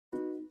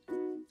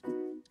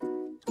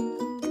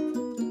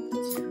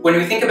When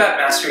we think about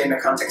mastery in the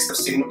context of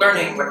student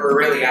learning, what we're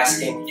really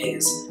asking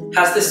is,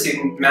 has the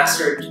student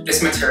mastered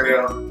this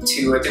material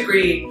to a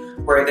degree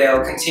where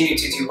they'll continue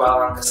to do well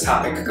on this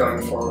topic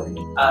going forward?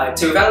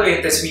 To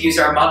evaluate this, we use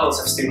our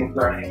models of student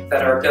learning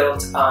that are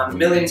built on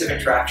millions of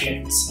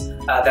interactions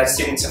that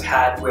students have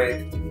had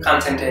with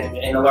content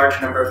in a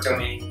large number of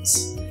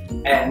domains.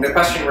 And the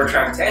question we're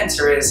trying to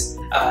answer is,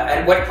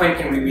 at what point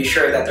can we be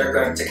sure that they're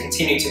going to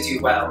continue to do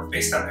well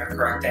based on their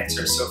correct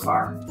answers so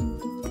far?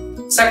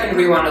 Second,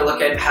 we want to look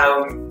at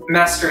how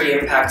mastery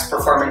impacts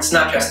performance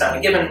not just on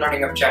a given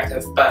learning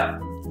objective, but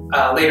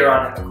later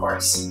on in the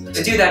course.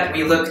 To do that,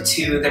 we look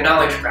to the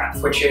knowledge graph,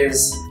 which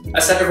is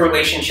a set of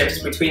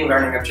relationships between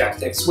learning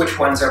objectives, which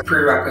ones are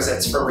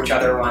prerequisites for which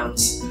other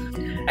ones.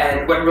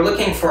 And what we're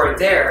looking for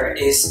there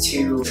is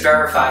to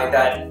verify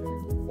that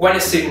when a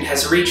student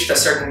has reached a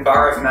certain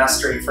bar of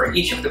mastery for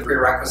each of the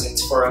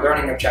prerequisites for a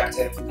learning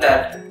objective,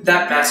 that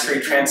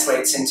mastery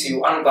translates into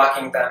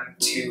unblocking them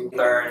to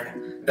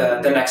learn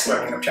the next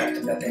learning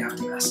objective that they have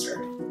to master.